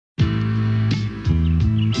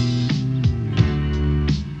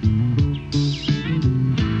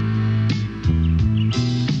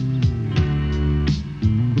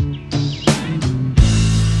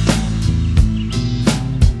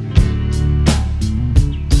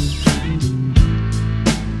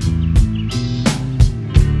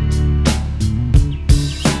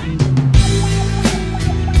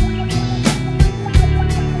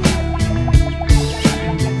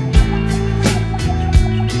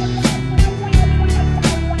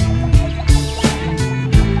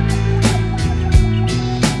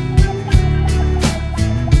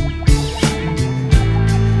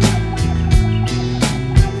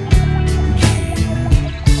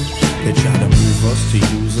of us to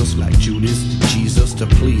use us like Judas to Jesus, to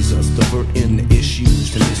please us, diverting the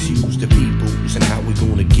issues, to misuse the peoples, and how we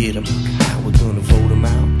gonna get them, how we gonna vote them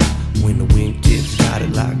out, when the wingtips got it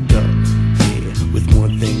locked up. Yeah, with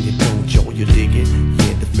one thing you don't, y'all, you dig it?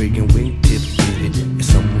 Yeah, the friggin' wingtips did it. And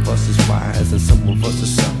some of us is wise and some of us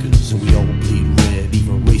are suckers, and we all bleed red,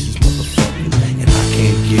 even racist motherfuckers. And I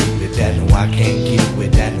can't get with that, no I can't get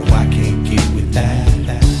with that, no I can't get with that.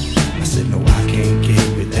 I said no I can't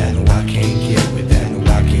get with that, no I can't get with that, no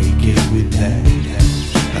I can't get with that.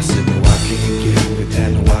 I said no I can't get with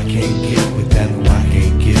that, no I can't get with that, no I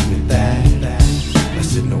can't get with that. I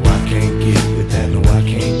said no I can't get with that, no I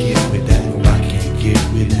can't get with that, no I can't get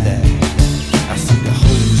with that. I see the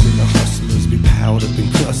hoes and the hustlers be piled up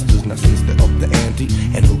in clusters. Now since they up the ante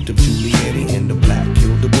and hooked up Giuliani, and the black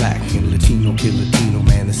kill the black and Latino kill Latino,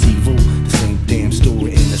 man it's evil. The same damn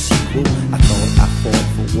story in the sequel. I thought I fought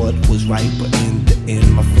for what was right, but in the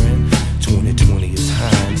end, my friend, 2020 is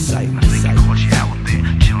hindsight. I think I caught you out there,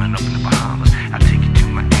 chilling up in the Bahamas. I take you to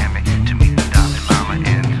Miami to meet the Dalai Lama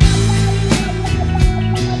and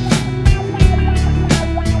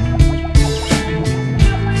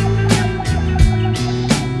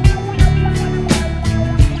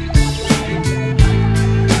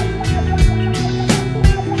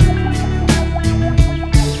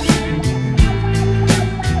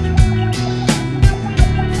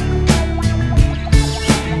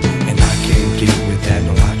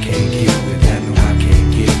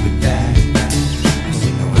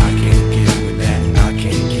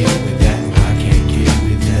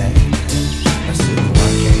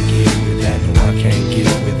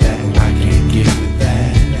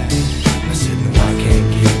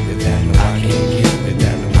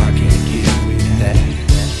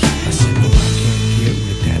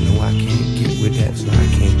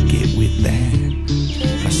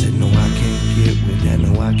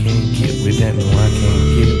I can't get with that, no I can't